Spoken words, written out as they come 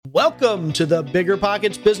Welcome to the Bigger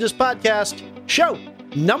Pockets Business Podcast, show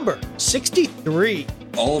number 63.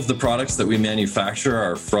 All of the products that we manufacture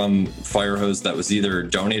are from fire hose that was either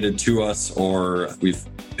donated to us or we've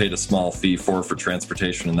paid a small fee for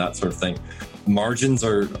transportation and that sort of thing. Margins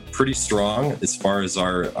are pretty strong as far as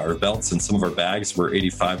our belts and some of our bags. We're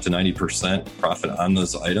 85 to 90% profit on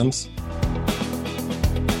those items.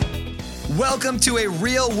 Welcome to a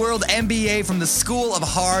real-world MBA from the School of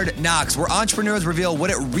Hard Knocks, where entrepreneurs reveal what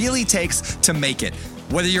it really takes to make it.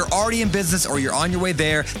 Whether you're already in business or you're on your way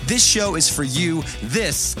there, this show is for you.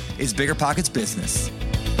 This is Bigger Pockets Business.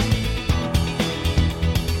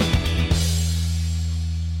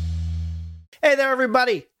 Hey there,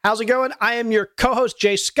 everybody. How's it going? I am your co-host,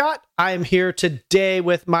 Jay Scott. I am here today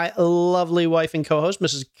with my lovely wife and co-host,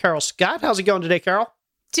 Mrs. Carol Scott. How's it going today, Carol?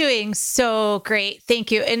 Doing so great. Thank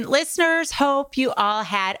you. And listeners, hope you all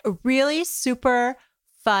had a really super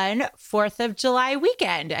fun 4th of July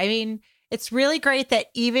weekend. I mean, it's really great that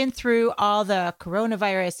even through all the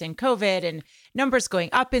coronavirus and COVID and numbers going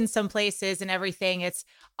up in some places and everything, it's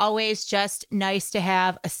always just nice to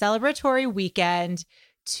have a celebratory weekend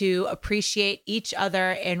to appreciate each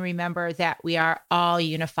other and remember that we are all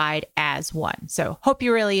unified as one. So hope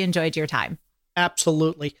you really enjoyed your time.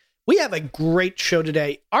 Absolutely. We have a great show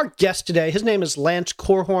today. Our guest today, his name is Lance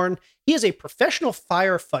Korhorn. He is a professional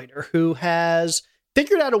firefighter who has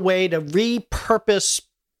figured out a way to repurpose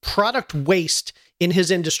product waste in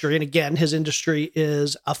his industry. And again, his industry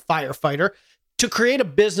is a firefighter, to create a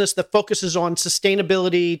business that focuses on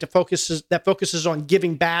sustainability, that focuses on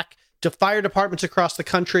giving back to fire departments across the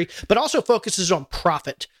country, but also focuses on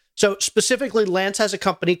profit. So specifically, Lance has a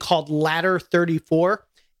company called Ladder 34.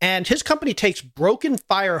 And his company takes broken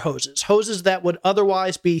fire hoses that would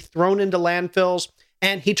otherwise be thrown into landfills,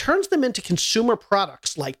 and he turns them into consumer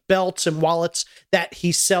products like belts and wallets that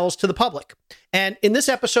he sells to the public. And in this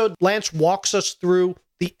episode, Lance walks us through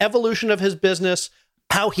the evolution of his business,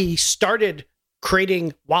 how he started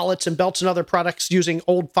creating wallets and belts and other products using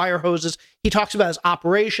old fire hoses. He talks about his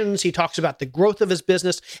operations, he talks about the growth of his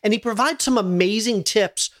business, and he provides some amazing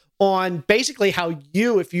tips on basically how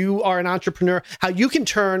you, if you are an entrepreneur, how you can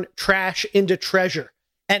turn trash into treasure.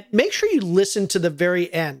 And make sure you listen to the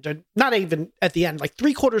very end, or not even at the end, like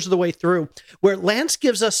 3/4 of the way through, where Lance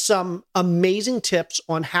gives us some amazing tips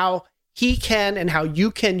on how he can and how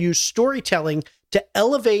you can use storytelling to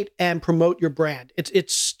elevate and promote your brand.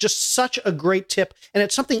 It's just such a great tip, and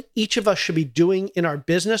it's something each of us should be doing in our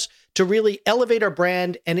business to really elevate our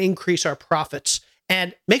brand and increase our profits.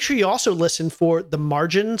 And make sure you also listen for the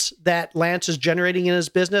margins that Lance is generating in his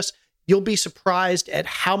business. You'll be surprised at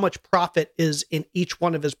how much profit is in each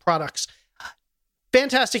one of his products.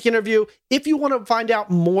 Fantastic interview. If you want to find out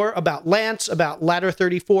more about Lance, about Ladder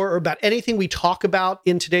 34, or about anything we talk about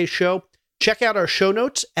in today's show, check out our show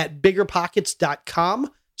notes at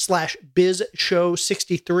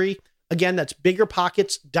biggerpockets.com/bizshow63. Again, that's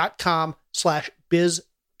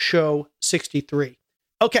biggerpockets.com/bizshow63.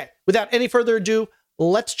 Okay, without any further ado,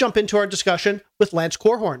 let's jump into our discussion with Lance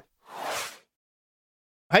Korhorn.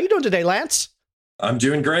 How you doing today, Lance? I'm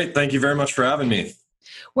doing great. Thank you very much for having me.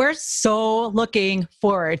 We're so looking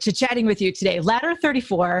forward to chatting with you today. Ladder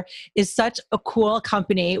 34 is such a cool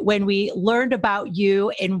company. When we learned about you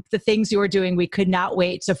and the things you were doing, we could not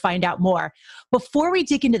wait to find out more. Before we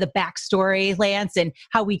dig into the backstory, Lance, and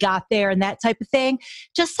how we got there and that type of thing,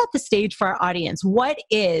 just set the stage for our audience. What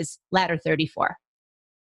is Ladder 34?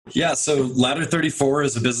 Yeah, so Ladder 34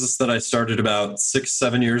 is a business that I started about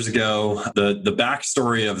 6-7 years ago. The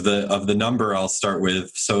backstory of the number I'll start with.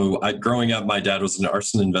 So growing up, my dad was an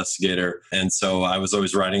arson investigator. And so I was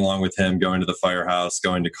always riding along with him, going to the firehouse,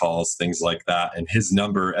 going to calls, things like that. And his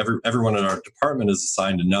number, everyone in our department is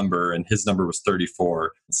assigned a number, and his number was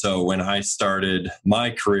 34. So when I started my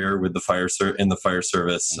career with in the fire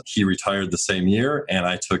service, he retired the same year, and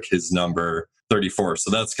I took his number 34. So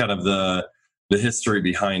that's kind of the history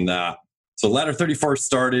behind that. So Ladder 34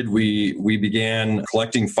 started, we began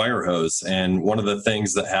collecting fire hose. And one of the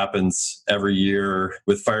things that happens every year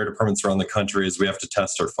with fire departments around the country is we have to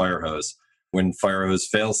test our fire hose. When fire hose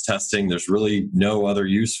fails testing, there's really no other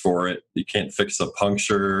use for it. You can't fix a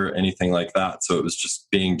puncture, anything like that. So it was just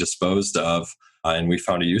being disposed of, and we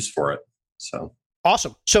found a use for it. So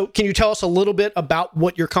awesome. So can you tell us a little bit about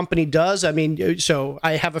what your company does? I mean, so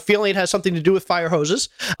I have a feeling it has something to do with fire hoses,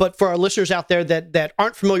 but for our listeners out there that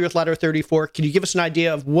aren't familiar with Ladder 34, can you give us an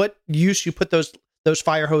idea of what use you put those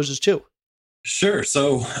fire hoses to? Sure.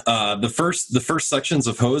 So the first sections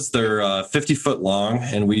of hose, they're 50 foot long,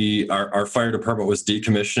 and our fire department was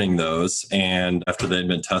decommissioning those, and after they'd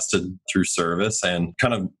been tested through service, and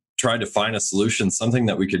kind of tried to find a solution, something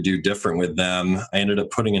that we could do different with them. I ended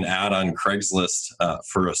up putting an ad on Craigslist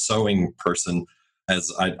for a sewing person,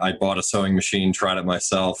 as I bought a sewing machine, tried it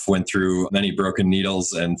myself, went through many broken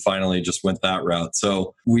needles, and finally just went that route.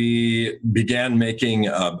 So we began making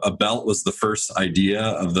a belt was the first idea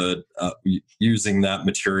of the using that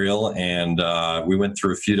material. And we went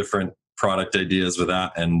through a few different product ideas with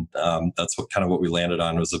that. And that's what we landed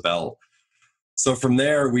on, was a belt. So from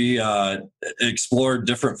there, we explored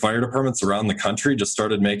different fire departments around the country, just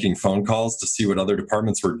started making phone calls to see what other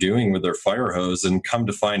departments were doing with their fire hose, and come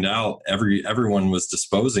to find out everyone was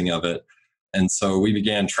disposing of it. And so we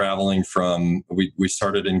began traveling we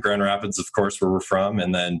started in Grand Rapids, of course, where we're from,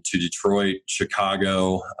 and then to Detroit,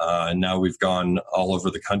 Chicago, and now we've gone all over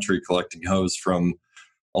the country collecting hose from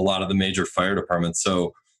a lot of the major fire departments.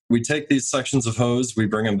 So we take these sections of hose, we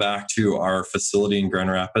bring them back to our facility in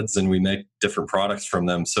Grand Rapids, and we make different products from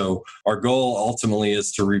them. So our goal ultimately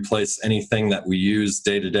is to replace anything that we use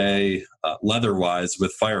day to day, leather-wise,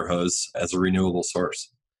 with fire hose as a renewable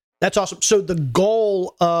source. That's awesome. So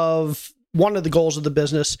one of the goals of the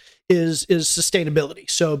business is sustainability.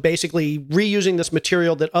 So basically reusing this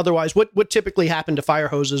material that otherwise, what typically happened to fire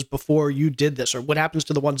hoses before you did this, or what happens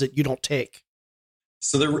to the ones that you don't take?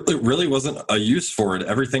 So there really wasn't a use for it.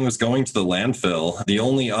 Everything was going to the landfill. The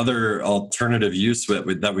only other alternative use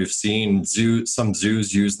that we've seen, some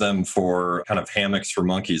zoos use them for kind of hammocks for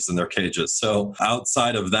monkeys in their cages. So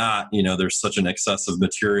outside of that, there's such an excessive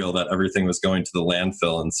material that everything was going to the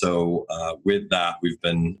landfill. And so with that, we've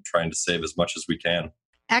been trying to save as much as we can.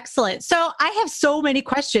 Excellent. So I have so many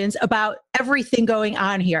questions about everything going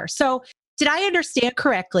on here. So did I understand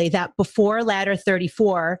correctly that before Ladder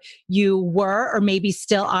 34, you were, or maybe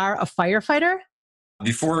still are, a firefighter?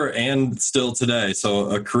 Before and still today. So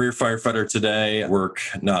a career firefighter today, work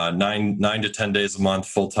 9 to 10 days a month,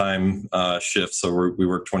 full-time shifts. So we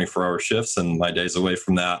work 24-hour shifts, and my days away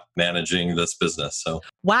from that, managing this business. So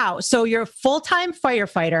wow. So you're a full-time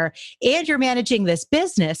firefighter and you're managing this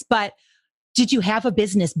business, but did you have a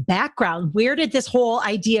business background? Where did this whole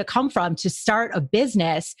idea come from to start a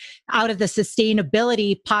business out of the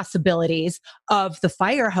sustainability possibilities of the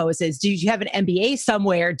fire hoses? Did you have an MBA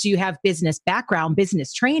somewhere? Do you have business background,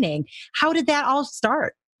 business training? How did that all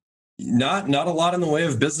start? Not a lot in the way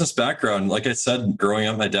of business background. Like I said, growing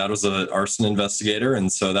up, my dad was an arson investigator.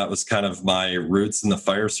 And so that was kind of my roots in the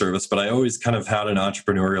fire service. But I always kind of had an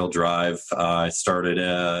entrepreneurial drive. I started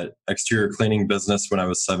an exterior cleaning business when I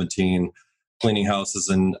was 17. Cleaning houses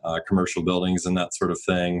and commercial buildings and that sort of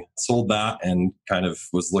thing. Sold that and kind of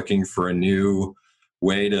was looking for a new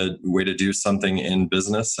way to do something in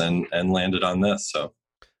business, and landed on this. So,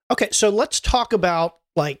 okay, so let's talk about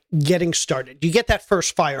like getting started. You get that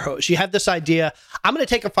first fire hose. You have this idea. I'm going to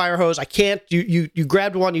take a fire hose. I can't. You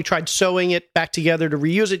grabbed one. You tried sewing it back together to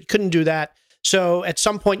reuse it. You couldn't do that. So at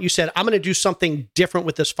some point you said, I'm going to do something different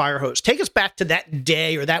with this fire hose. Take us back to that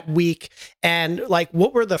day or that week. And like,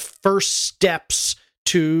 what were the first steps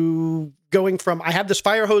to going from, I have this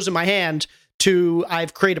fire hose in my hand, to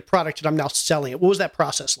I've created a product and I'm now selling it? What was that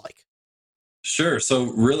process like? Sure. So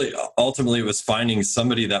really, ultimately, it was finding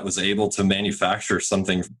somebody that was able to manufacture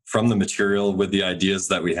something from the material with the ideas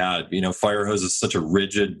that we had. Fire hose is such a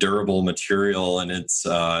rigid, durable material, and it's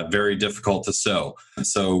very difficult to sew.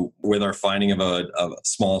 So with our finding of a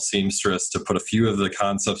small seamstress to put a few of the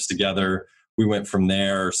concepts together, we went from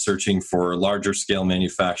there searching for larger scale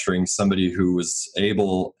manufacturing, somebody who was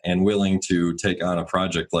able and willing to take on a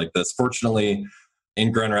project like this. Fortunately,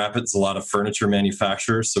 in Grand Rapids, a lot of furniture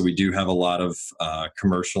manufacturers. So we do have a lot of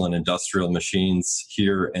commercial and industrial machines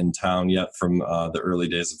here in town yet from the early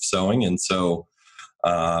days of sewing. And so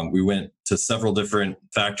we went to several different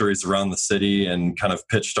factories around the city and kind of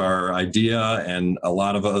pitched our idea, and a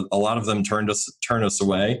lot of them turned us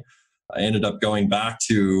away. I ended up going back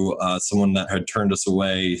to someone that had turned us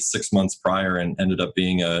away 6 months prior, and ended up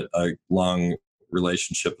being a long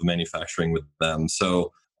relationship of manufacturing with them.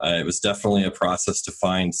 So it was definitely a process to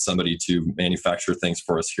find somebody to manufacture things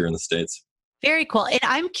for us here in the States. Very cool. And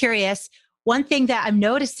I'm curious, one thing that I'm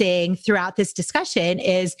noticing throughout this discussion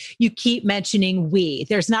is you keep mentioning we.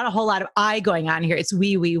 There's not a whole lot of I going on here. It's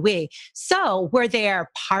we. So were there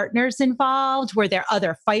partners involved? Were there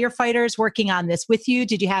other firefighters working on this with you?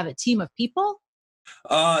 Did you have a team of people?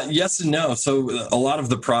 Yes and no. So a lot of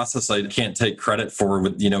the process I can't take credit for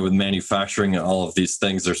with manufacturing and all of these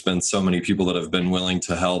things. There's been so many people that have been willing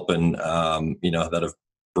to help, and that have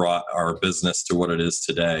brought our business to what it is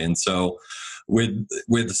today. And so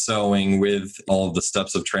with sewing, with all of the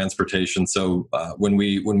steps of transportation. So when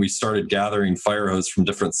we started gathering fire hose from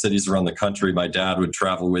different cities around the country, my dad would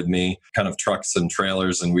travel with me, kind of trucks and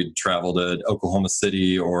trailers, and we'd travel to Oklahoma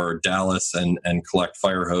City or Dallas and collect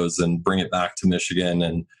fire hose and bring it back to Michigan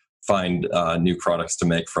and find new products to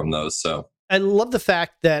make from those. So I love the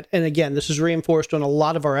fact that, and again, this is reinforced on a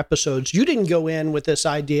lot of our episodes, you didn't go in with this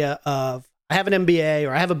idea of, I have an MBA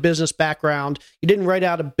or I have a business background. You didn't write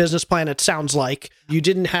out a business plan, it sounds like. You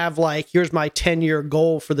didn't have like, here's my 10-year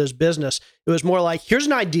goal for this business. It was more like, here's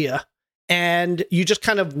an idea. And you just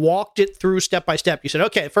kind of walked it through step by step. You said,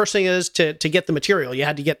 okay, first thing is to get the material. You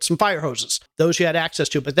had to get some fire hoses. Those you had access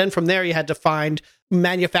to. But then from there, you had to find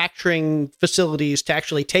manufacturing facilities to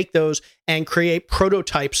actually take those and create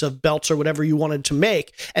prototypes of belts or whatever you wanted to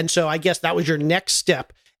make. And so I guess that was your next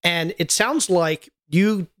step. And it sounds like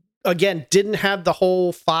you, again, didn't have the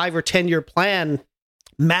whole 5 or 10-year plan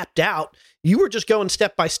mapped out. You were just going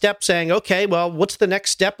step by step saying, okay, well, what's the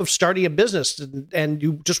next step of starting a business? And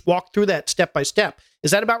you just walk through that step by step. Is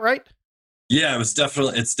that about right? Yeah, it's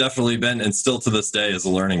definitely been, and still to this day, is a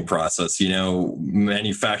learning process. You know,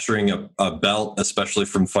 manufacturing a belt, especially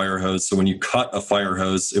from fire hose. So when you cut a fire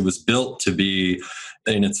hose, it was built to be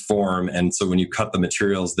in its form. And so when you cut the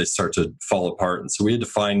materials, they start to fall apart. And so we had to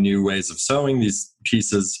find new ways of sewing these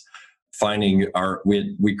pieces.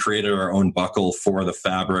 We created our own buckle for the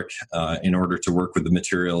fabric in order to work with the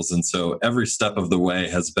materials. And so every step of the way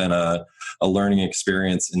has been a learning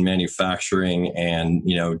experience in manufacturing and,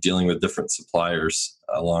 you know, dealing with different suppliers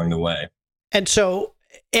along the way. And so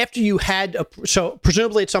after you had, so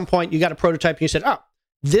presumably at some point you got a prototype and you said, oh,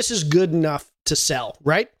 this is good enough to sell,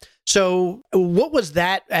 right? So what was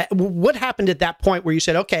that? What happened at that point where you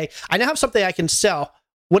said, okay, I now have something I can sell.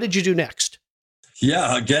 What did you do next?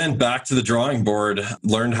 Yeah, again, back to the drawing board,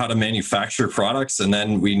 learned how to manufacture products, and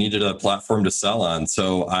then we needed a platform to sell on.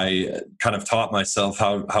 So I kind of taught myself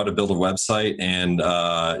how to build a website and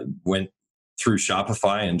went through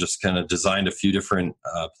Shopify and just kind of designed a few different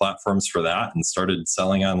platforms for that and started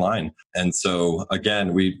selling online. And so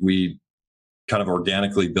again, we kind of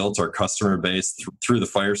organically built our customer base through the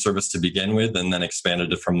fire service to begin with, and then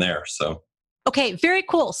expanded it from there. So. Okay, very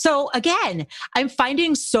cool. So again, I'm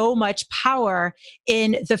finding so much power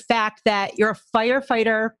in the fact that you're a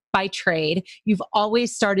firefighter by trade. You've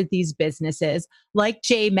always started these businesses. Like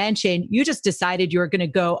Jay mentioned, you just decided you were going to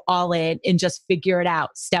go all in and just figure it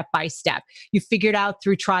out step by step. You figured out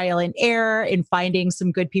through trial and error and finding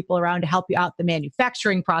some good people around to help you out the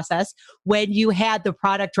manufacturing process. When you had the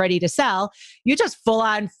product ready to sell, you just full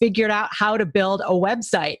on figured out how to build a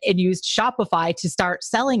website and used Shopify to start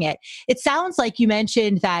selling it. It sounds like you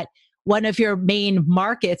mentioned that one of your main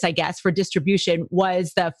markets, I guess, for distribution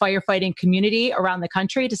was the firefighting community around the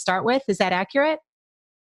country to start with. Is that accurate?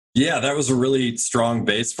 Yeah, that was a really strong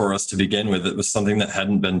base for us to begin with. It was something that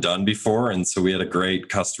hadn't been done before. And so we had a great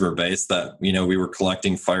customer base that, you know, we were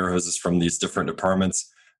collecting fire hoses from these different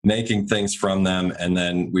departments, making things from them. And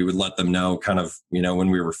then we would let them know kind of, you know, when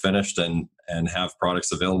we were finished and have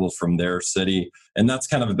products available from their city. And that's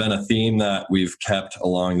kind of been a theme that we've kept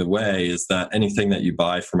along the way, is that anything that you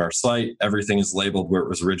buy from our site, everything is labeled where it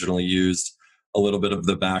was originally used, a little bit of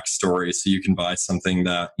the backstory. So you can buy something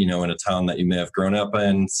that, you know, in a town that you may have grown up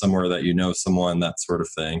in, somewhere that you know someone, that sort of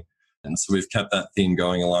thing. And so we've kept that theme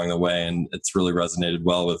going along the way, and it's really resonated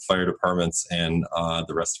well with fire departments and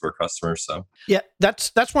the rest of our customers. So yeah,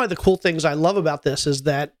 that's one of the cool things I love about this, is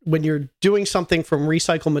that when you're doing something from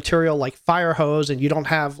recycled material like fire hose, and you don't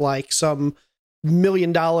have like some $1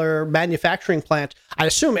 million manufacturing plant, I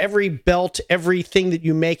assume every belt, everything that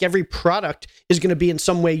you make, every product is going to be in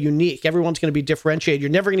some way unique. Everyone's going to be differentiated. You're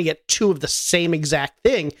never going to get two of the same exact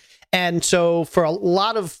thing. And so for a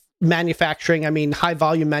lot of manufacturing, I mean, high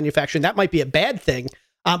volume manufacturing, that might be a bad thing.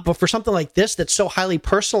 But for something like this, that's so highly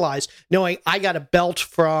personalized, knowing I got a belt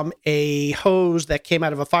from a hose that came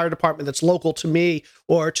out of a fire department that's local to me,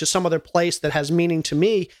 or to some other place that has meaning to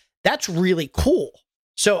me, that's really cool.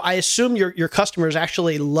 So I assume your customers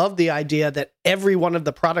actually love the idea that every one of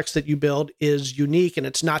the products that you build is unique and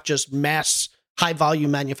it's not just mass high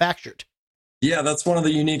volume manufactured. Yeah, that's one of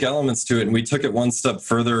the unique elements to it. And we took it one step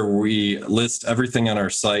further. We list everything on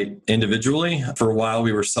our site individually. For a while,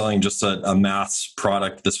 we were selling just a mass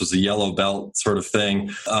product. This was a yellow belt sort of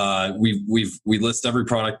thing. We list every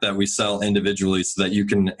product that we sell individually so that you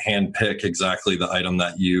can hand pick exactly the item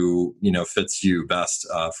that you know fits you best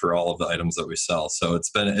for all of the items that we sell. So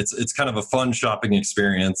it's kind of a fun shopping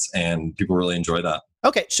experience, and people really enjoy that.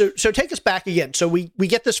 Okay, so take us back again. So we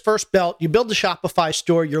get this first belt, you build the Shopify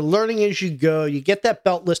store, you're learning as you go, you get that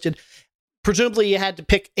belt listed. presumably you had to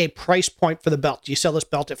pick a price point for the belt. Do you sell this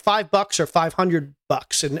belt at $5 or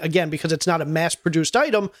 $500? And again, because it's not a mass-produced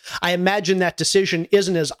item, I imagine that decision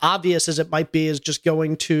isn't as obvious as it might be as just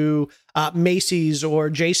going to Macy's or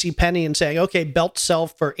JCPenney and saying, okay, belts sell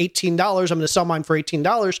for $18. I'm going to sell mine for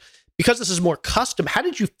 $18. Because this is more custom, how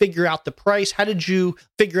did you figure out the price? How did you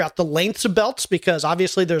figure out the lengths of belts? Because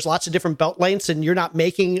obviously there's lots of different belt lengths and you're not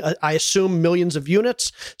making, I assume, millions of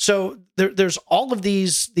units. So there's all of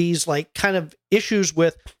these like kind of issues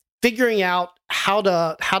with figuring out how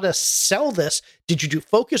to sell this. Did you do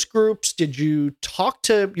focus groups? Did you talk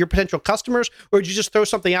to your potential customers? Or did you just throw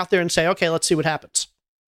something out there and say, okay, let's see what happens?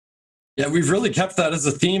 Yeah, we've really kept that as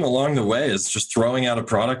a theme along the way, is just throwing out a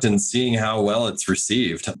product and seeing how well it's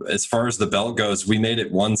received. As far as the belt goes, we made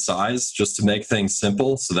it one size just to make things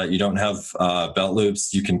simple so that you don't have belt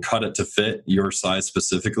loops. You can cut it to fit your size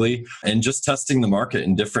specifically, and just testing the market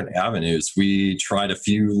in different avenues. We tried a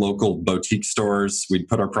few local boutique stores. We'd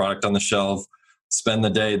put our product on the shelf, spend the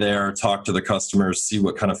day there, talk to the customers, see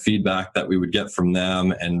what kind of feedback that we would get from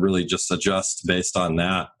them, and really just adjust based on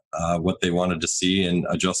that. What they wanted to see and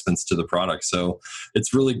adjustments to the product. So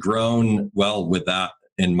it's really grown well with that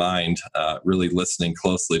in mind, really listening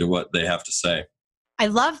closely to what they have to say. I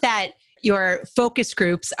love that your focus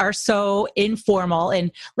groups are so informal.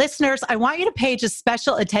 And listeners, I want you to pay just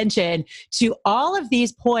special attention to all of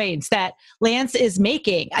these points that Lance is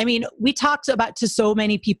making. I mean, we talked about to so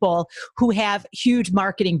many people who have huge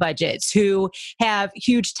marketing budgets, who have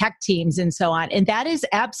huge tech teams and so on. And that is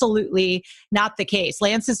absolutely not the case.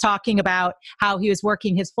 Lance is talking about how he was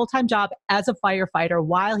working his full-time job as a firefighter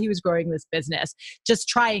while he was growing this business, just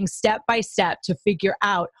trying step by step to figure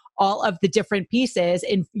out all of the different pieces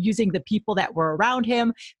and using the people that were around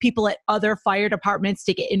him, people at other fire departments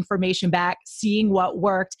to get information back, seeing what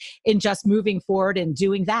worked, and just moving forward and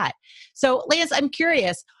doing that. So Lance, I'm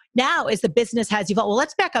curious, now as the business has evolved, well,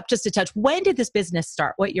 let's back up just a touch. When did this business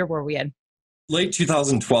start? What year were we in? Late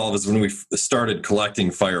 2012 is when we started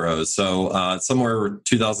collecting fire hose. So somewhere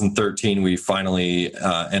 2013, we finally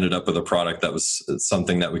ended up with a product that was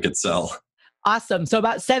something that we could sell. Awesome. So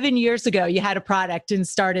about 7 years ago, you had a product and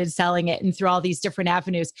started selling it and through all these different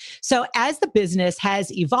avenues. So as the business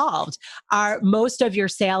has evolved, are most of your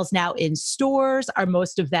sales now in stores? Are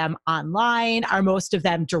most of them online? Are most of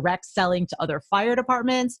them direct selling to other fire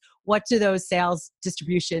departments? What do those sales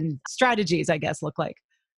distribution strategies, I guess, look like?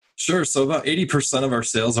 Sure. So about 80% of our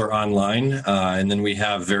sales are online. And then we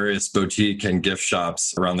have various boutique and gift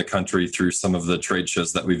shops around the country through some of the trade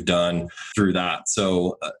shows that we've done through that.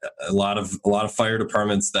 So a lot of fire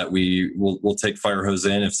departments that we'll take fire hose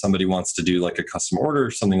in. If somebody wants to do like a custom order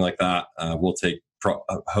or something like that, we'll take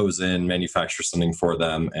hose in, manufacture something for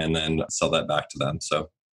them, and then sell that back to them.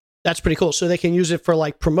 So that's pretty cool. So they can use it for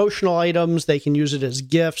like promotional items. They can use it as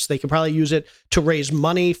gifts. They can probably use it to raise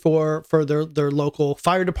money for their local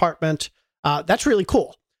fire department. That's really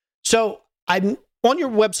cool. So I'm on your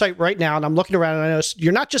website right now and I'm looking around and I notice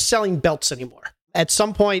you're not just selling belts anymore. At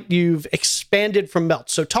some point you've expanded from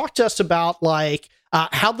belts. So talk to us about like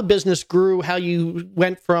how the business grew, how you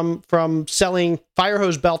went from selling fire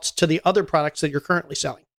hose belts to the other products that you're currently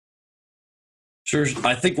selling. Sure.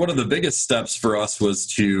 I think one of the biggest steps for us was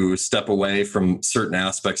to step away from certain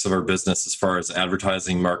aspects of our business as far as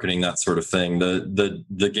advertising, marketing, that sort of thing.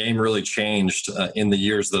 The game really changed in the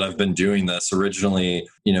years that I've been doing this. Originally,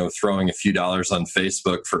 throwing a few dollars on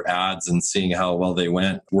Facebook for ads and seeing how well they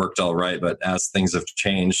went worked all right. But as things have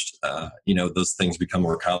changed, those things become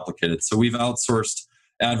more complicated. So we've outsourced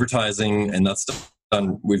advertising, and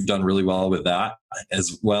we've done really well with that,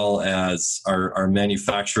 as well as our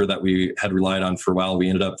manufacturer that we had relied on for a while. We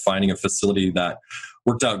ended up finding a facility that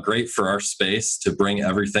worked out great for our space to bring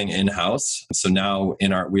everything in-house. So now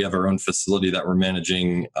we have our own facility that we're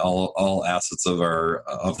managing all assets of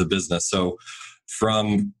the business. So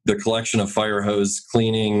from the collection of fire hose,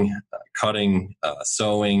 cleaning, cutting,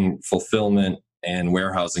 sewing, fulfillment, and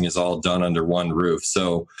warehousing is all done under one roof.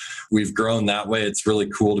 So we've grown that way. It's really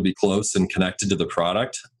cool to be close and connected to the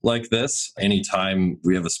product like this. Anytime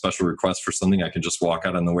we have a special request for something, I can just walk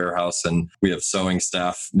out in the warehouse and we have sewing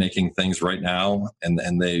staff making things right now.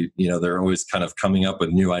 And they, they're always kind of coming up with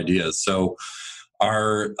new ideas. So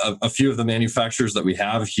a few of the manufacturers that we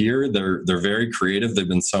have here, they're very creative. They've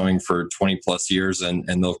been sewing for 20 plus years and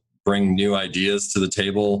they'll bring new ideas to the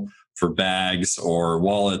table for bags or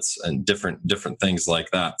wallets and different things like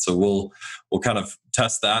that. So we'll kind of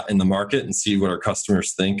test that in the market and see what our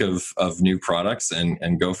customers think of new products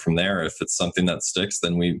and go from there. If it's something that sticks,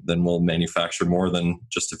 then we'll manufacture more than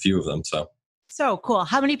just a few of them. So cool.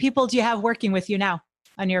 How many people do you have working with you now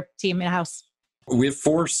on your team in-house? We have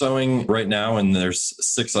 4 sewing right now, and there's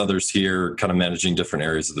 6 others here kind of managing different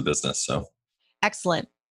areas of the business. So Excellent.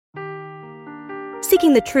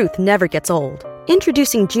 Seeking the truth never gets old.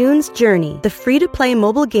 Introducing June's Journey, the free-to-play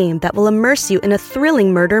mobile game that will immerse you in a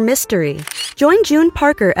thrilling murder mystery. Join June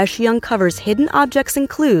Parker as she uncovers hidden objects and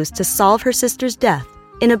clues to solve her sister's death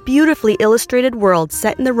in a beautifully illustrated world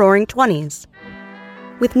set in the Roaring '20s.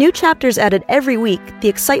 With new chapters added every week, the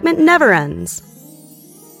excitement never ends.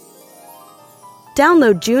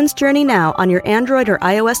 Download June's Journey now on your Android or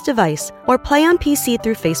iOS device, or play on PC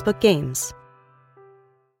through Facebook Games.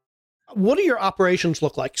 What do your operations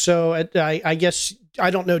look like? So I guess,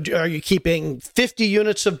 I don't know, are you keeping 50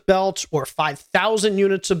 units of belts or 5,000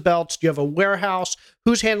 units of belts? Do you have a warehouse?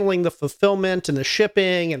 Who's handling the fulfillment and the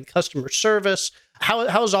shipping and customer service? How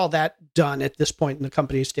is all that done at this point in the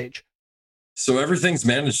company stage? So everything's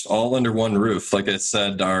managed all under one roof. Like I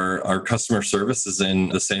said, our customer service is in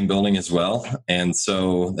the same building as well. And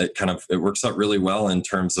so it works out really well in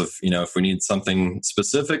terms of, if we need something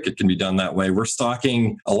specific, it can be done that way. We're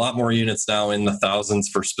stocking a lot more units now in the thousands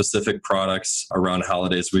for specific products around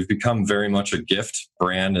holidays. We've become very much a gift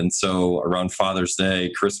brand. And so around Father's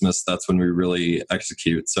Day, Christmas, that's when we really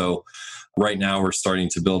execute. So right now, we're starting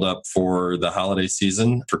to build up for the holiday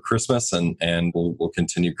season for Christmas, and we'll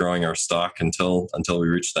continue growing our stock until we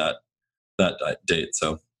reach that date.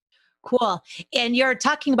 So Cool. And you're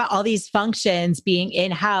talking about all these functions being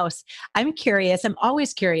in-house. I'm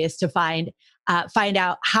always curious to find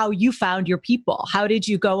out how you found your people. How did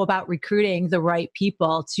you go about recruiting the right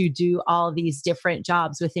people to do all these different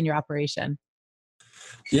jobs within your operation?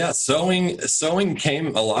 Yeah, sewing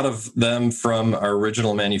came, a lot of them from our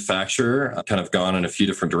original manufacturer, kind of gone in a few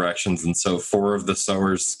different directions. And so 4 of the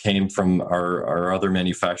sewers came from our other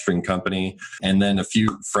manufacturing company. And then a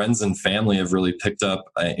few friends and family have really picked up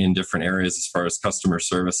in different areas as far as customer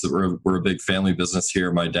service. We're a big family business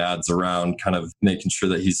here. My dad's around kind of making sure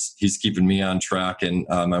that he's keeping me on track. And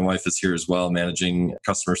my wife is here as well, managing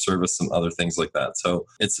customer service and other things like that. So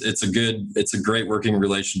it's a great working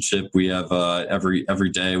relationship. We have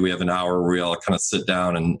every day we have an hour where we all kind of sit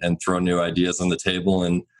down and throw new ideas on the table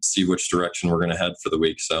and see which direction we're going to head for the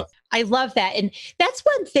week. So I love that. And that's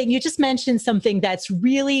one thing. You just mentioned something that's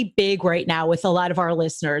really big right now with a lot of our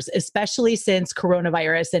listeners, especially since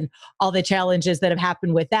coronavirus and all the challenges that have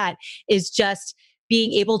happened with that, is just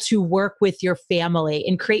being able to work with your family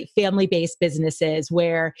and create family-based businesses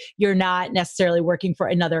where you're not necessarily working for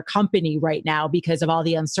another company right now because of all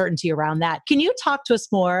the uncertainty around that. Can you talk to us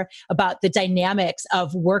more about the dynamics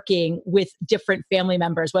of working with different family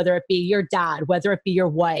members, whether it be your dad, whether it be your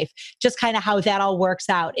wife, just kind of how that all works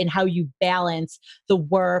out and how you balance the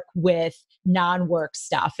work with non-work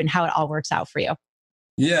stuff and how it all works out for you?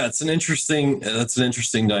 Yeah, that's an interesting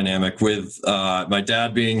dynamic with my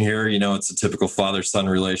dad being here. It's a typical father-son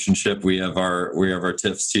relationship. We have our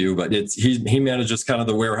tiffs too, but he manages kind of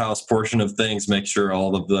the warehouse portion of things, make sure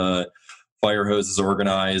all of the fire hose is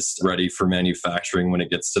organized, ready for manufacturing when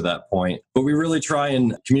it gets to that point. But we really try,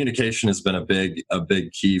 and communication has been a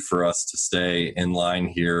big key for us to stay in line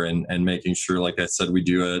here and making sure, like I said, we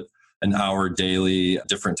do it an hour daily,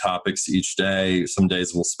 different topics each day. Some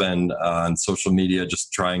days we'll spend on social media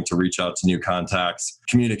just trying to reach out to new contacts.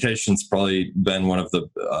 Communication's probably been one of the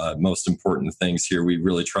most important things here. We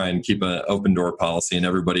really try and keep an open door policy, and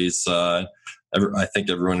I think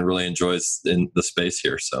everyone really enjoys in the space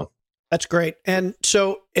here. So That's great. And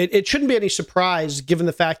so it shouldn't be any surprise, given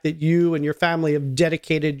the fact that you and your family have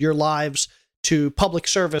dedicated your lives to public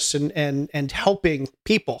service and helping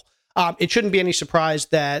people. It shouldn't be any surprise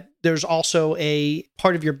that there's also a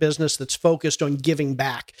part of your business that's focused on giving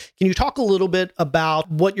back. Can you talk a little bit about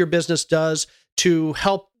what your business does to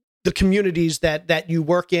help the communities that you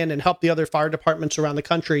work in and help the other fire departments around the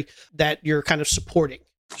country that you're kind of supporting?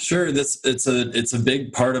 Sure. It's a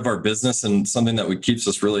big part of our business and something that keeps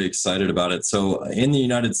us really excited about it. So in the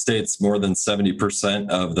United States, more than 70%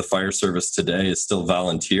 of the fire service today is still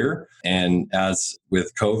volunteer. And as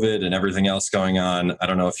with COVID and everything else going on, I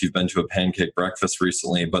don't know if you've been to a pancake breakfast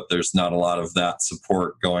recently, but there's not a lot of that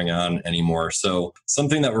support going on anymore. So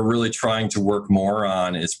something that we're really trying to work more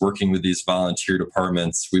on is working with these volunteer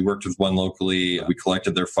departments. We worked with one locally. We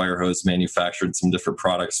collected their fire hose, manufactured some different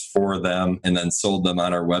products for them, and then sold them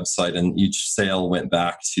on our website. And each sale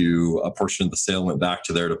a portion of the sale went back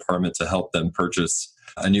to their department to help them purchase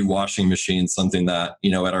a new washing machine, something that,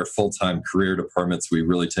 at our full-time career departments, we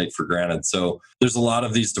really take for granted. So there's a lot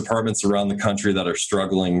of these departments around the country that are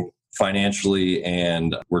struggling financially,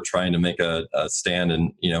 and we're trying to make a stand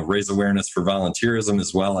and, raise awareness for volunteerism,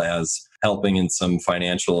 as well as helping in some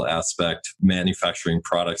financial aspect, manufacturing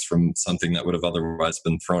products from something that would have otherwise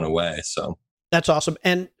been thrown away. So That's awesome.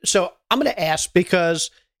 And so I'm going to ask, because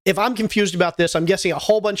if I'm confused about this, I'm guessing a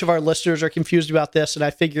whole bunch of our listeners are confused about this. And I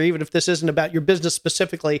figure even if this isn't about your business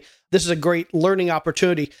specifically, this is a great learning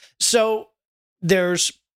opportunity. So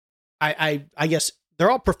there's, I guess they're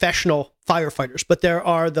all professional firefighters, but there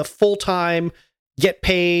are the full-time, get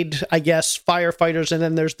paid, I guess, firefighters. And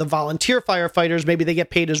then there's the volunteer firefighters. Maybe they get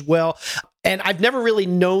paid as well. And I've never really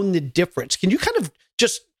known the difference. Can you kind of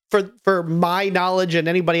just, for my knowledge and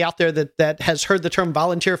anybody out there that has heard the term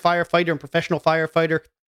volunteer firefighter and professional firefighter,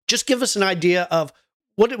 just give us an idea of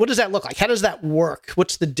what does that look like? How does that work?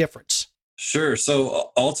 What's the difference? Sure.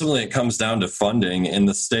 So ultimately, it comes down to funding. In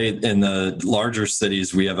the state, in the larger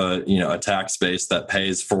cities, we have a tax base that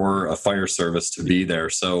pays for a fire service to be there.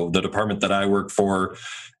 So the department that I work for,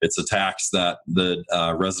 it's a tax that the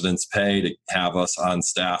residents pay to have us on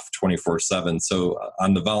staff 24/7. So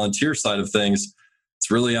on the volunteer side of things, it's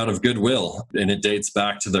really out of goodwill, and it dates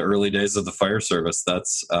back to the early days of the fire service.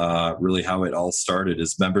 That's really how it all started.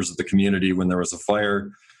 Is members of the community, when there was a fire,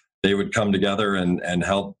 they would come together and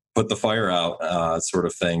help put the fire out, sort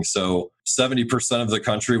of thing. So 70% of the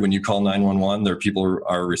country, when you call 911, their people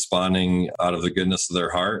are responding out of the goodness of their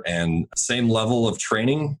heart, and same level of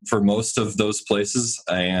training for most of those places.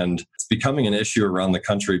 And it's becoming an issue around the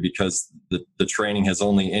country because the training has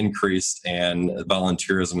only increased and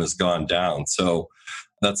volunteerism has gone down. So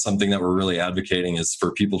that's something that we're really advocating, is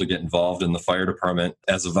for people to get involved in the fire department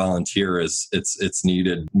as a volunteer. It's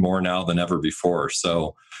needed more now than ever before.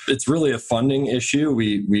 So it's really a funding issue.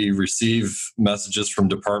 We receive messages from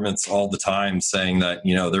departments all the time saying that,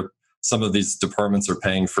 some of these departments are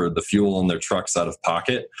paying for the fuel in their trucks out of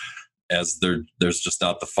pocket, as there's just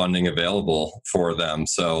not the funding available for them.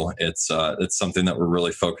 So it's something that we're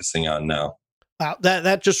really focusing on now. Wow,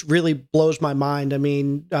 that just really blows my mind. I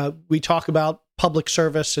mean, we talk about public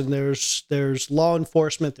service, and there's law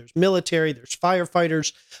enforcement, there's military, there's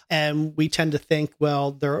firefighters, and we tend to think,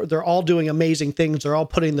 well, they're all doing amazing things, they're all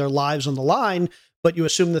putting their lives on the line, but you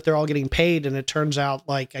assume that they're all getting paid, and it turns out,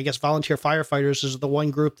 like, I guess volunteer firefighters is the one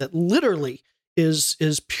group that literally is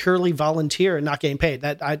purely volunteer and not getting paid.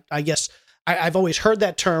 That I guess I've always heard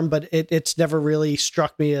that term, but it's never really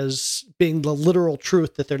struck me as being the literal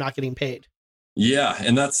truth that they're not getting paid. Yeah,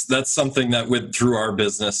 and that's something that through our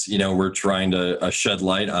business, we're trying to shed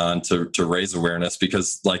light on to raise awareness,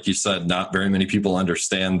 because, like you said, not very many people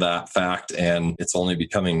understand that fact, and it's only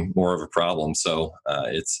becoming more of a problem. So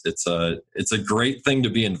it's a great thing to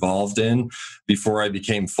be involved in. Before I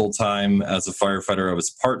became full time as a firefighter, I was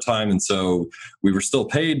part time, and so we were still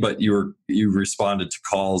paid, but you responded to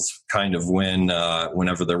calls kind of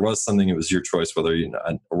whenever there was something. It was your choice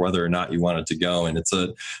whether or not you wanted to go, and it's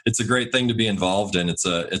a great thing to be involved in.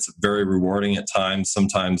 It's very rewarding at times,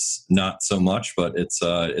 sometimes not so much, but it's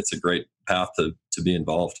a great path to be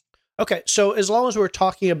involved. Okay, so as long as we're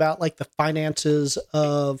talking about like the finances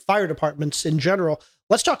of fire departments in general,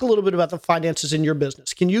 let's talk a little bit about the finances in your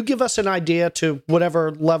business. Can you give us an idea, to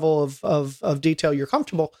whatever level of detail you're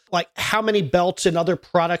comfortable, like how many belts and other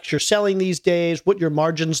products you're selling these days, what your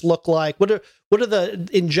margins look like? What are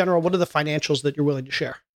the financials that you're willing to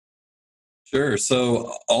share? Sure.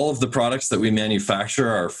 So all of the products that we manufacture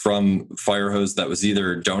are from fire hose that was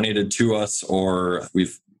either donated to us, or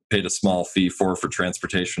we've paid a small fee for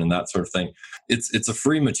transportation and that sort of thing. It's a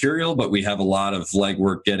free material, but we have a lot of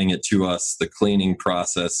legwork getting it to us, the cleaning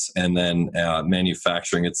process, and then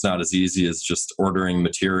manufacturing. It's not as easy as just ordering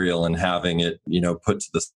material and having it, put to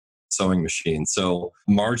the sewing machine. So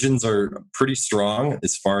margins are pretty strong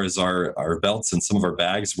as far as our belts and some of our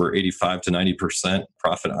bags. We're 85 to 90%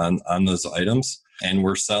 profit on those items. And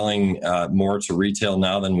we're selling more to retail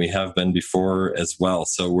now than we have been before as well.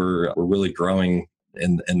 So we're really growing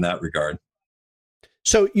in that regard.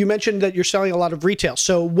 So you mentioned that you're selling a lot of retail.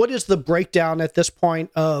 So what is the breakdown at this point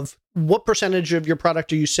of what percentage of your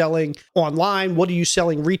product are you selling online? What are you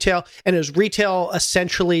selling retail? And is retail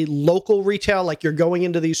essentially local retail? Like you're going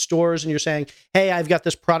into these stores and you're saying, hey, I've got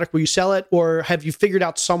this product, will you sell it? Or have you figured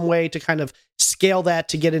out some way to kind of scale that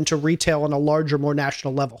to get into retail on a larger, more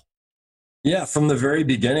national level? Yeah, from the very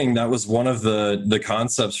beginning, that was one of the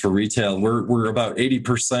concepts for retail. We're about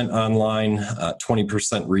 80% online,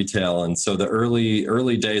 20% retail. And so the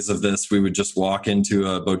early days of this, we would just walk into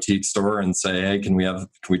a boutique store and say, hey, can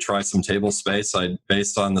we try some table space?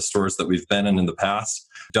 Based on the stores that we've been in the past,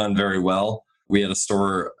 done very well. We had a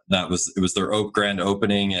store it was their grand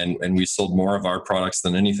opening, and we sold more of our products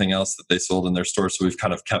than anything else that they sold in their store. So we've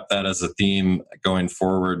kind of kept that as a theme going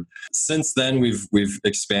forward. Since then, we've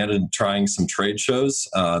expanded, trying some trade shows.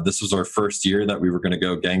 This was our first year that we were going to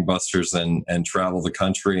go gangbusters and travel the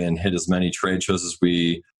country and hit as many trade shows as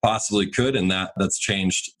we possibly could. And that's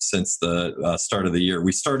changed since the start of the year.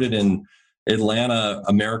 We started in Atlanta.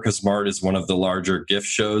 America's Mart is one of the larger gift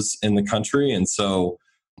shows in the country. And so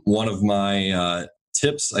one of my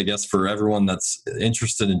tips, I guess, for everyone that's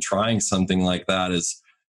interested in trying something like that is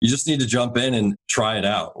you just need to jump in and try it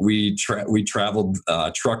out. We traveled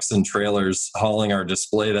trucks and trailers hauling our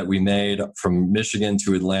display that we made from Michigan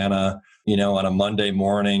to Atlanta. On a Monday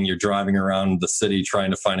morning, you're driving around the city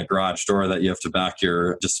trying to find a garage door that you have to back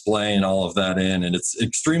your display and all of that in. And it's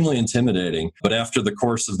extremely intimidating. But after the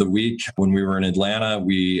course of the week, when we were in Atlanta,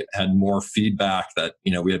 we had more feedback that,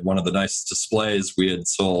 we had one of the nicest displays. We had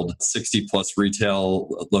sold 60 plus retail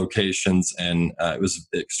locations, and it was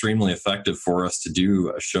extremely effective for us to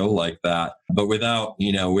do a show like that. But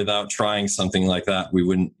without trying something like that, we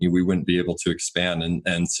wouldn't be able to expand.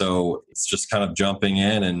 And so it's just kind of jumping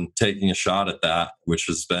in and taking a shot at that, which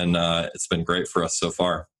has been it's been great for us so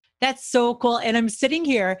far. That's so cool. And I'm sitting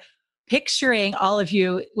here picturing all of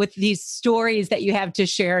you with these stories that you have to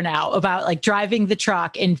share now about like driving the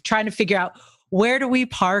truck and trying to figure out, where do we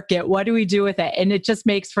park it? What do we do with it? And it just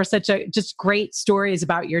makes for such great stories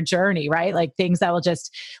about your journey, right? Like things that will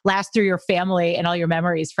just last through your family and all your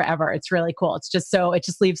memories forever. It's really cool. It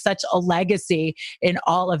just leaves such a legacy in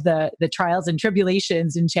all of the trials and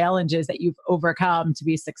tribulations and challenges that you've overcome to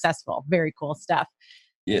be successful. Very cool stuff.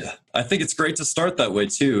 Yeah, I think it's great to start that way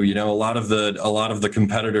too. A lot of the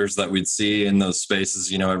competitors that we'd see in those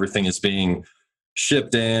spaces, everything is being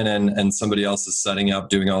shipped in and somebody else is setting up,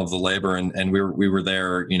 doing all of the labor. And we were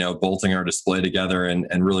there, bolting our display together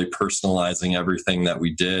and really personalizing everything that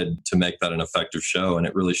we did to make that an effective show. And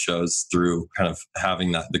it really shows through kind of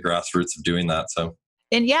having the grassroots of doing that. So.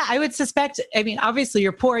 And yeah, I would suspect, obviously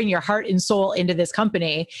you're pouring your heart and soul into this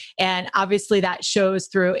company, and obviously that shows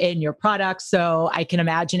through in your products. So I can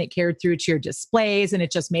imagine it carried through to your displays, and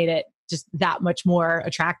it just made it just that much more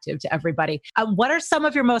attractive to everybody. What are some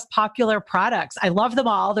of your most popular products? I love them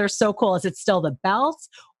all. They're so cool. Is it still the belts,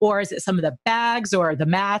 or is it some of the bags or the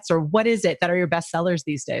mats, or what is it that are your best sellers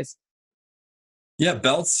these days? Yeah,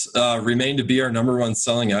 belts remain to be our number one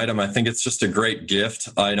selling item. I think it's just a great gift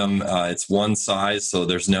item. It's one size, so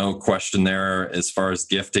there's no question there. As far as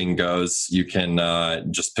gifting goes, you can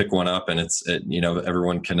just pick one up, and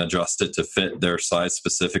everyone can adjust it to fit their size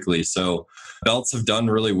specifically. So belts have done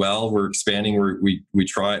really well. We're expanding.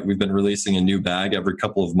 We've been releasing a new bag every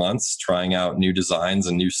couple of months, trying out new designs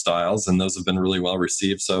and new styles, and those have been really well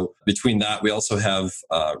received. So between that, we also have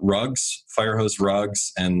rugs, fire hose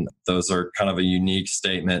rugs, and those are kind of a unique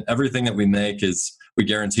statement. Everything that we make we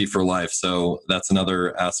guarantee for life. So that's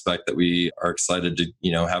another aspect that we are excited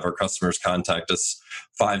to, have our customers contact us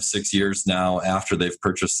 5-6 years now after they've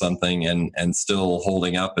purchased something and still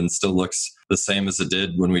holding up and still looks the same as it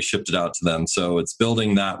did when we shipped it out to them. So it's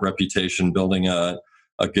building that reputation, building a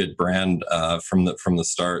good brand from the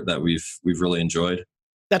start that we've really enjoyed.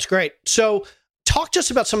 That's great. So talk to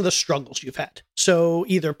us about some of the struggles you've had. So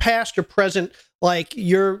either past or present, like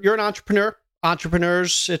you're an entrepreneur.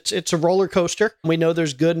 Entrepreneurs, it's a roller coaster. We know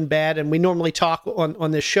there's good and bad, and we normally talk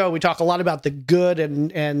on this show. We talk a lot about the good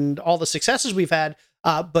and all the successes we've had,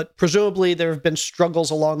 but presumably there have been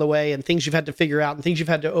struggles along the way and things you've had to figure out and things you've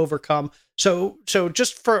had to overcome. So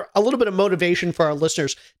just for a little bit of motivation for our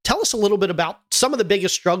listeners, tell us a little bit about some of the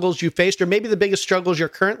biggest struggles you faced, or maybe the biggest struggles you're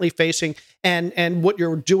currently facing, and what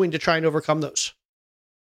you're doing to try and overcome those.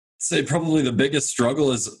 Say probably the biggest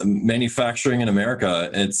struggle is manufacturing in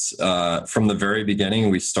America. It's from the very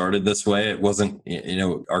beginning, we started this way. It wasn't,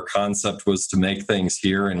 our concept was to make things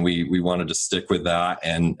here, and we wanted to stick with that,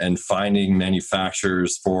 and finding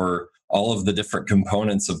manufacturers for all of the different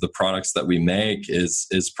components of the products that we make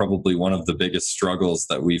is probably one of the biggest struggles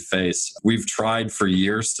that we face. We've tried for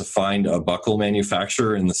years to find a buckle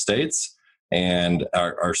manufacturer in the States, and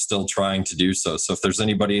are still trying to do so. So if there's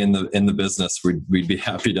anybody in the business, we'd be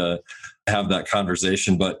happy to have that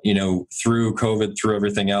conversation. But through COVID, through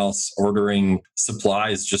everything else, ordering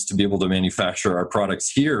supplies just to be able to manufacture our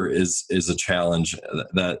products here is a challenge.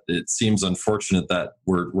 That it seems unfortunate that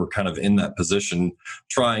we're kind of in that position,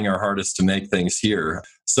 trying our hardest to make things here.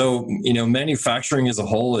 So, manufacturing as a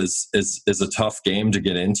whole is a tough game to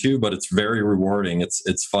get into, but it's very rewarding.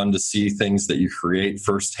 It's fun to see things that you create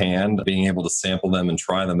firsthand, being able to sample them and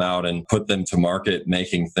try them out and put them to market,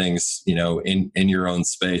 making things, in your own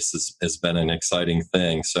space has been an exciting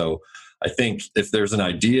thing. So I think if there's an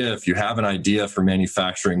idea, if you have an idea for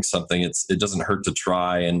manufacturing something, it doesn't hurt to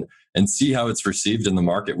try and see how it's received in the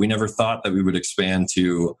market. We never thought that we would expand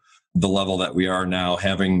to the level that we are now,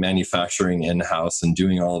 having manufacturing in-house and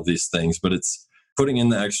doing all of these things. But it's putting in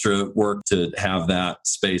the extra work to have that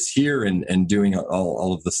space here and doing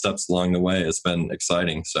all of the steps along the way has been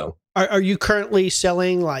exciting. So are you currently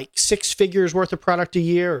selling like 6 figures worth of product a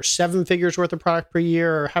year or 7 figures worth of product per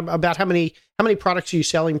year? Or how many products are you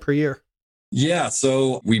selling per year? Yeah,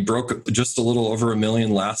 so we broke just a little over 1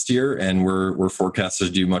 million last year, and we're forecasted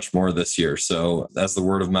to do much more this year. So as the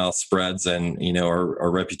word of mouth spreads, and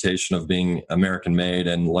our reputation of being American made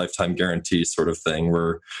and lifetime guarantee sort of thing,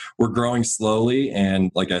 we're growing slowly.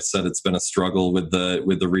 And like I said, it's been a struggle with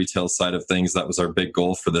the retail side of things. That was our big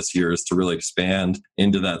goal for this year, is to really expand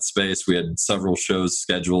into that space. We had several shows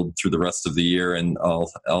scheduled through the rest of the year, and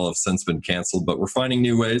all have since been canceled. But we're finding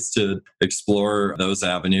new ways to explore those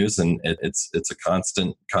avenues, and it's a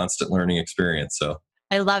constant learning experience. So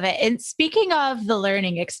I love it. And speaking of the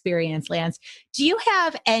learning experience, Lance, do you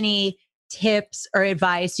have any tips or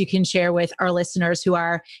advice you can share with our listeners who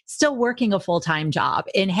are still working a full-time job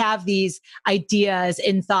and have these ideas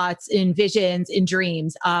and thoughts and visions and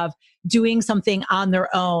dreams of doing something on their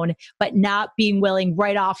own, but not being willing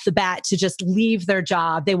right off the bat to just leave their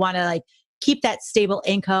job? They want to keep that stable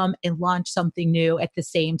income and launch something new at the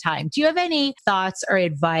same time. Do you have any thoughts or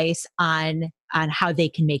advice on how they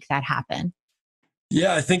can make that happen?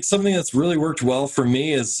 Yeah, I think something that's really worked well for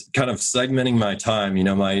me is kind of segmenting my time.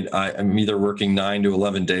 I'm either working 9 to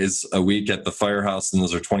 11 days a week at the firehouse, and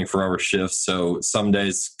those are 24-hour shifts. So some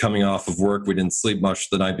days coming off of work, we didn't sleep much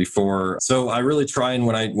the night before. So I really try, and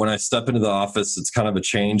when I step into the office, it's kind of a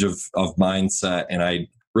change of mindset, and I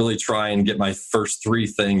really try and get my first 3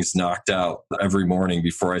 things knocked out every morning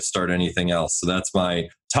before I start anything else. So that's my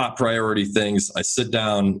top priority things. I sit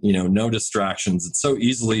down, no distractions.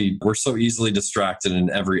 We're so easily distracted in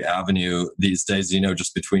every avenue these days,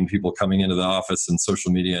 just between people coming into the office and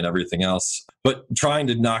social media and everything else. But trying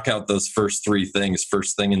to knock out those first 3 things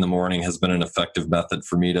first thing in the morning has been an effective method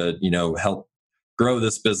for me to, help grow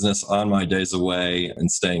this business on my days away and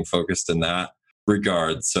staying focused in that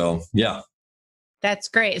regard. So, yeah. That's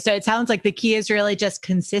great. So it sounds like the key is really just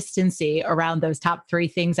consistency around those top 3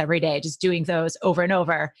 things every day. Just doing those over and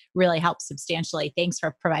over really helps substantially. Thanks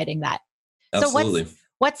for providing that. Absolutely. So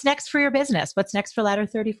what's next for your business? What's next for Ladder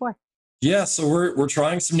 34? Yeah, so we're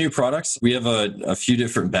trying some new products. We have a few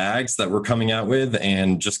different bags that we're coming out with,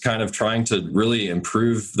 and just kind of trying to really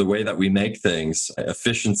improve the way that we make things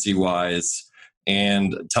efficiency-wise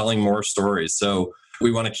and telling more stories. So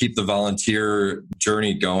we want to keep the volunteer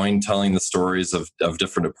journey going, telling the stories of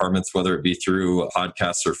different departments, whether it be through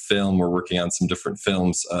podcasts or film. We're working on some different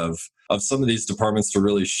films of some of these departments to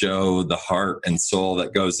really show the heart and soul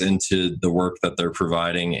that goes into the work that they're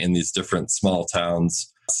providing in these different small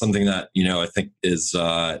towns. Something that, I think is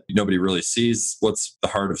nobody really sees what's the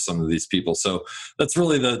heart of some of these people. So that's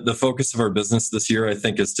really the focus of our business this year, I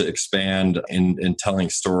think, is to expand in telling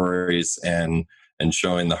stories and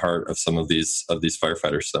showing the heart of some of these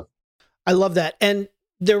firefighters. So I love that. And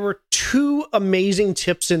there were 2 amazing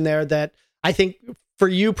tips in there that I think for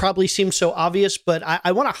you probably seem so obvious, but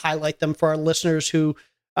I want to highlight them for our listeners who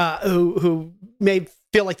may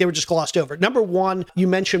feel like they were just glossed over. Number 1, you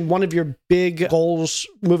mentioned one of your big goals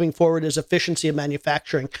moving forward is efficiency of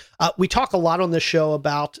manufacturing. We talk a lot on this show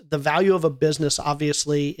about the value of a business,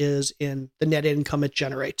 obviously, is in the net income it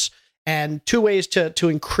generates. And 2 ways to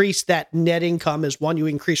increase that net income is, 1, you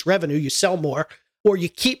increase revenue, you sell more, or you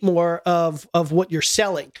keep more of what you're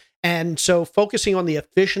selling. And so focusing on the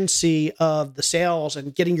efficiency of the sales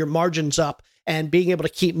and getting your margins up and being able to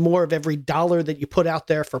keep more of every dollar that you put out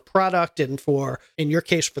there for product and for, in your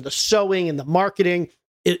case, for the sewing and the marketing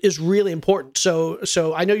is really important. So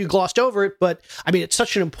I know you glossed over it, but I mean, it's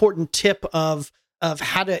such an important tip of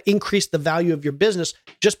how to increase the value of your business,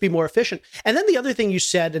 just be more efficient. And then the other thing you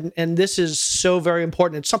said, and this is so very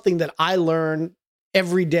important, it's something that I learn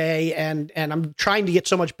every day and I'm trying to get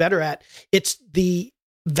so much better at, it's the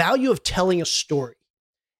value of telling a story.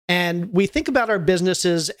 And we think about our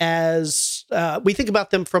businesses as, we think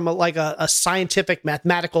about them from a scientific,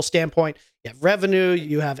 mathematical standpoint. You have revenue,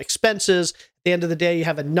 you have expenses. At the end of the day, you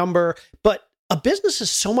have a number. But a business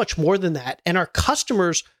is so much more than that. And our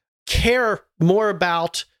customers care more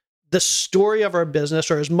about the story of our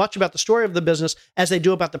business, or as much about the story of the business as they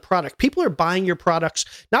do about the product. People are buying your products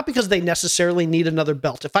not because they necessarily need another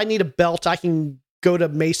belt. If I need a belt, I can go to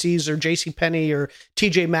Macy's or JCPenney or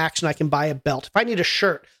TJ Maxx and I can buy a belt. If I need a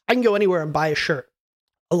shirt, I can go anywhere and buy a shirt.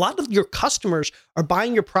 A lot of your customers are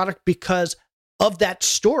buying your product because of that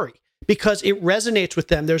story. because it resonates with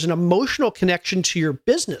them. There's an emotional connection to your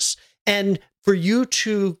business. And for you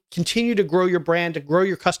to continue to grow your brand, to grow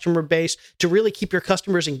your customer base, to really keep your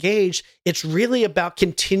customers engaged, it's really about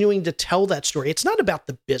continuing to tell that story. It's not about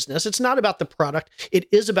the business. It's not about the product. It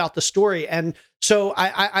is about the story. And so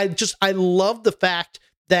I love the fact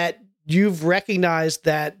that you've recognized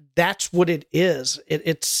that that's what it is.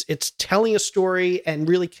 It's telling a story and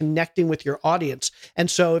really connecting with your audience.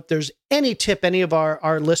 And so if there's any tip any of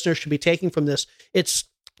our listeners should be taking from this, it's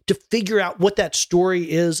to figure out what that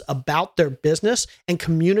story is about their business and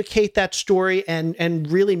communicate that story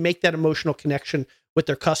and really make that emotional connection with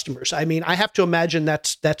their customers. I mean, I have to imagine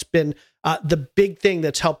that's been the big thing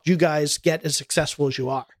that's helped you guys get as successful as you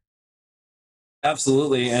are.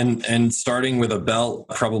 Absolutely. And starting with a belt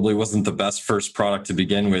probably wasn't the best first product to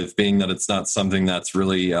begin with, being that it's not something that's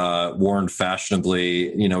really worn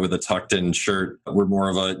fashionably, with a tucked in shirt. We're more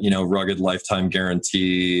of a, rugged lifetime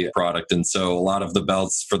guarantee product. And so a lot of the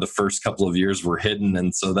belts for the first couple of years were hidden.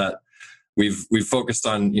 And so that we've focused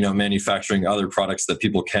on, manufacturing other products that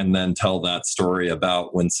people can then tell that story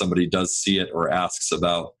about when somebody does see it or asks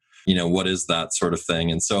about, what is that sort of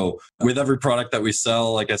thing. And so with every product that we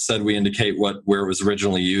sell, like I said, we indicate where it was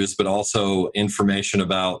originally used, but also information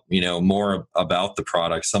about, more about the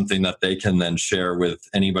product, something that they can then share with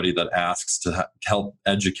anybody that asks to help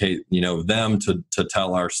educate, them to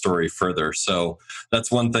tell our story further. So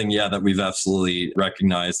that's one thing, that we've absolutely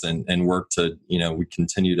recognized and worked to, we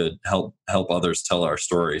continue to help others tell our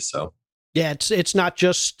story. So. Yeah, it's not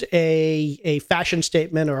just a fashion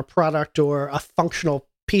statement or a product or a functional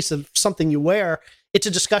piece of something you wear. It's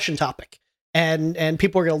a discussion topic. And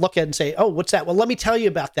people are going to look at it and say, oh, what's that? Well, let me tell you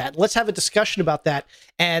about that. Let's have a discussion about that.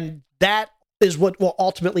 And that is what will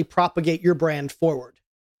ultimately propagate your brand forward.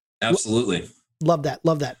 Absolutely. Love that.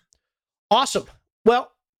 Love that. Awesome.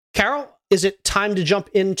 Well, Carol, is it time to jump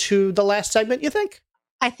into the last segment, you think?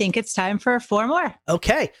 I think it's time for 4 more.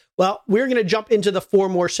 Okay. Well, we're going to jump into the 4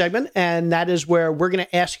 more segment, and that is where we're going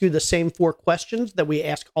to ask you the same 4 questions that we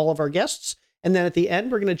ask all of our guests. And then at the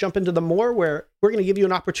end, we're going to jump into the more, where we're going to give you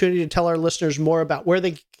an opportunity to tell our listeners more about where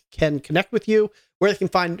they can connect with you, where they can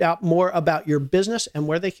find out more about your business, and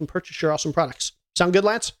where they can purchase your awesome products. Sound good,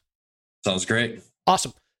 Lance? Sounds great.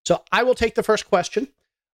 Awesome. So I will take the first question.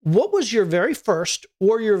 What was your very first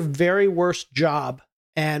or your very worst job,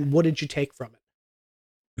 and what did you take from it?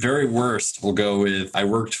 Very worst, we'll go with, I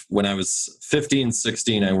worked when I was 15,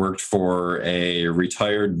 16, I worked for a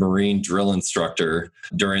retired Marine drill instructor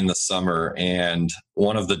during the summer. And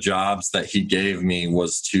one of the jobs that he gave me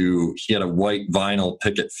was he had a white vinyl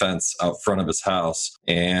picket fence out front of his house.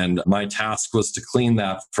 And my task was to clean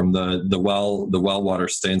that from the well water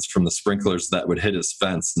stains from the sprinklers that would hit his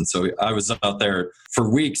fence. And so I was out there for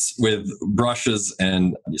weeks with brushes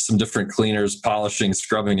and some different cleaners, polishing,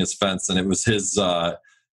 scrubbing his fence. And it was his,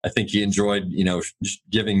 I think he enjoyed,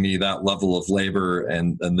 giving me that level of labor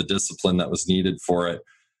and the discipline that was needed for it.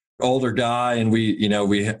 Older guy, and we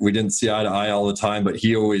didn't see eye to eye all the time, but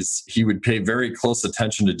he would pay very close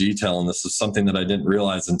attention to detail. And this is something that I didn't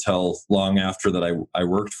realize until long after that I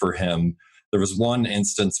worked for him. There was one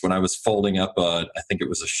instance when I was folding up I think it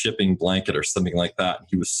was a shipping blanket or something like that.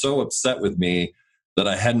 He was so upset with me that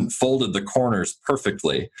I hadn't folded the corners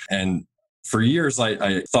perfectly. And for years,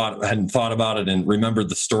 I hadn't thought about it and remembered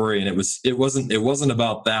the story, and it wasn't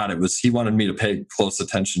about that. It was he wanted me to pay close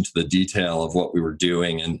attention to the detail of what we were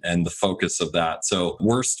doing and the focus of that. So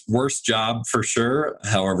worst job for sure.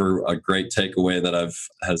 However, a great takeaway that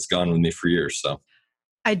has gone with me for years. So.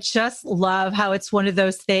 I just love how it's one of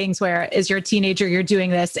those things where as you're a teenager, you're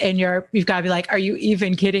doing this and you've got to be like, are you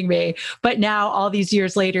even kidding me? But now all these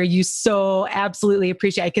years later, you so absolutely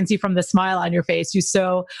appreciate, I can see from the smile on your face, you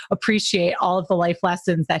so appreciate all of the life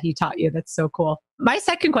lessons that he taught you. That's so cool. My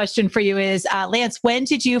second question for you is, Lance, when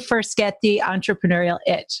did you first get the entrepreneurial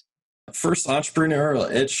itch? First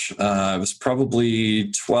entrepreneurial itch, I was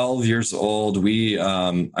probably 12 years old.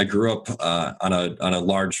 I grew up on a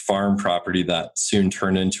large farm property that soon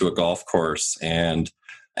turned into a golf course. And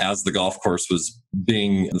as the golf course was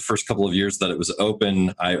being the first couple of years that it was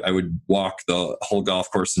open, I would walk the whole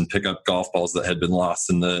golf course and pick up golf balls that had been lost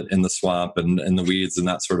in the swamp and the weeds and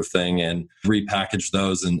that sort of thing, and repackage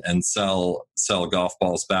those and sell golf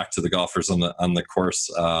balls back to the golfers on the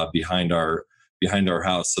course behind our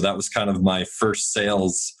house. So that was kind of my first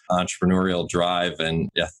sales entrepreneurial drive, and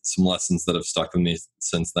some lessons that have stuck with me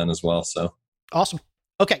since then as well. So awesome.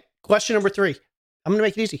 Okay. Question number 3. I'm going to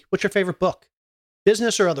make it easy. What's your favorite book,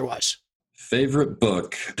 business or otherwise? Favorite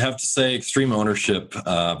book, I'd have to say Extreme Ownership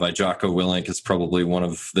by Jocko Willink is probably one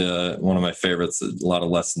of my favorites. A lot of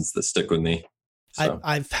lessons that stick with me. So.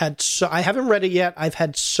 I haven't read it yet. I've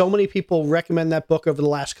had so many people recommend that book over the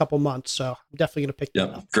last couple months. So I'm definitely going to pick that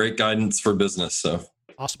up. Great guidance for business. So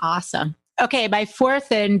Awesome. Okay. My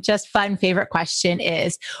fourth and just fun favorite question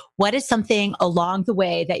is, what is something along the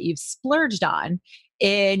way that you've splurged on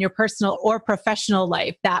in your personal or professional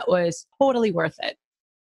life that was totally worth it?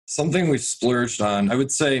 Something we splurged on, I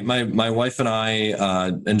would say my wife and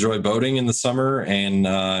I enjoy boating in the summer,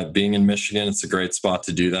 and being in Michigan, it's a great spot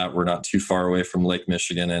to do that. We're not too far away from Lake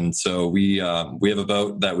Michigan. And so we have a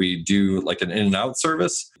boat that we do like an in and out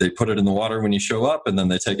service. They put it in the water when you show up, and then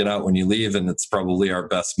they take it out when you leave. And it's probably our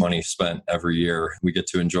best money spent every year. We get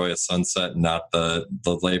to enjoy a sunset and not the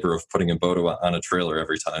labor of putting a boat on a trailer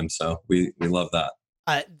every time. So we love that.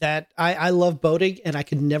 I love boating, and I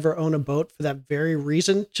could never own a boat for that very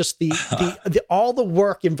reason. Just the all the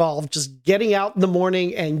work involved, just getting out in the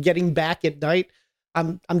morning and getting back at night.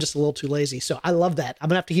 I'm just a little too lazy, so I love that. I'm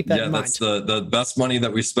gonna have to keep that in mind. That's the best money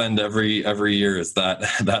that we spend every year is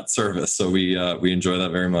that service. So we enjoy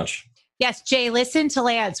that very much. Yes, Jay, listen to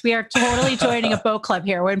Lance. We are totally joining a boat club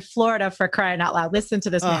here. We're in Florida, for crying out loud. Listen to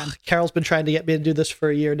this man. Carol's been trying to get me to do this for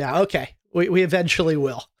a year now. Okay, we eventually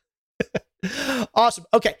will. Awesome.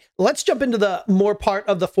 Okay, let's jump into the more part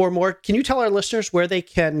of the 4 More. Can you tell our listeners where they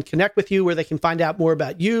can connect with you, where they can find out more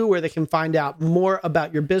about you, where they can find out more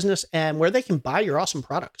about your business, and where they can buy your awesome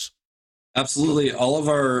products? Absolutely. All of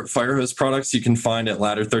our fire hose products you can find at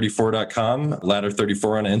ladder34.com,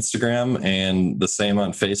 ladder34 on Instagram, and the same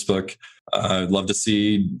on Facebook. I'd love to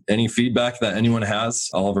see any feedback that anyone has.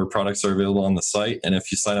 All of our products are available on the site. And if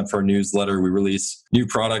you sign up for our newsletter, we release new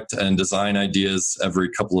product and design ideas every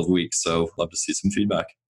couple of weeks. So love to see some feedback.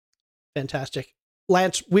 Fantastic.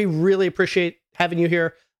 Lance, we really appreciate having you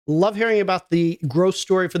here. Love hearing about the growth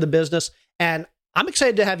story for the business. And I'm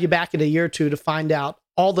excited to have you back in a year or two to find out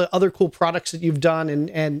all the other cool products that you've done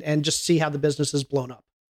and just see how the business has blown up.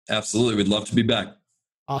 Absolutely. We'd love to be back.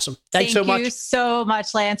 Awesome. Thanks so much. Thank you so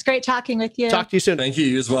much, Lance. Great talking with you. Talk to you soon. Thank you.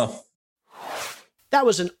 You as well. That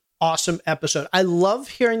was an awesome episode. I love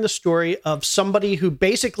hearing the story of somebody who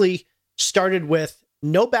basically started with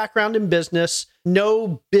no background in business,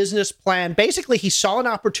 no business plan. Basically, he saw an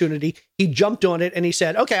opportunity, he jumped on it, and he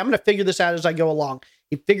said, okay, I'm going to figure this out as I go along.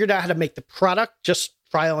 He figured out how to make the product, just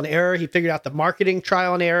trial and error. He figured out the marketing,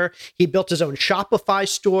 trial and error. He built his own Shopify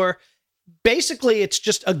store. Basically, it's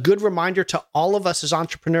just a good reminder to all of us as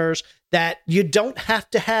entrepreneurs that you don't have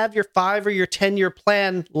to have your 5 or your 10-year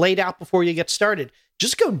plan laid out before you get started.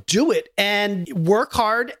 Just go do it and work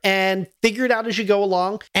hard and figure it out as you go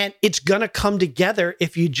along. And it's going to come together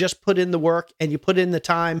if you just put in the work and you put in the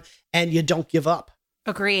time and you don't give up.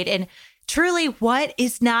 Agreed. And truly, what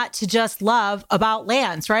is not to just love about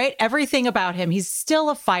Lance, right? Everything about him. He's still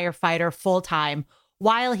a firefighter full-time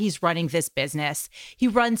while he's running this business. He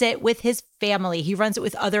runs it with his family. He runs it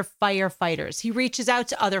with other firefighters. He reaches out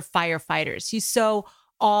to other firefighters. He's so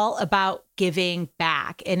all about giving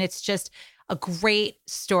back. And it's just a great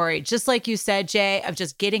story. Just like you said, Jay, of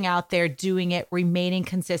just getting out there, doing it, remaining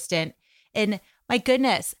consistent. And my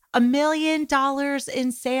goodness, $1 million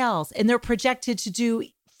in sales. And they're projected to do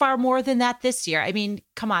far more than that this year. I mean,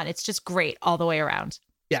 come on, it's just great all the way around.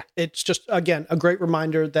 Yeah, it's just, again, a great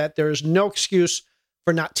reminder that there's no excuse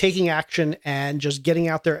for not taking action and just getting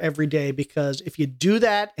out there every day. Because if you do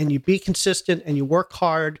that and you be consistent and you work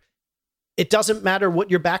hard, it doesn't matter what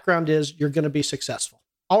your background is, you're going to be successful.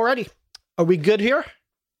 Alrighty, are we good here?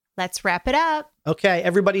 Let's wrap it up. Okay,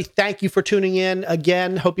 everybody, thank you for tuning in.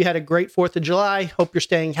 Again, hope you had a great 4th of July. Hope you're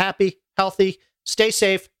staying happy, healthy, stay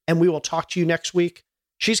safe, and we will talk to you next week.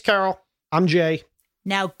 She's Carol. I'm Jay.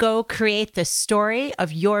 Now go create the story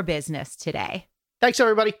of your business today. Thanks,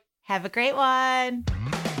 everybody. Have a great one.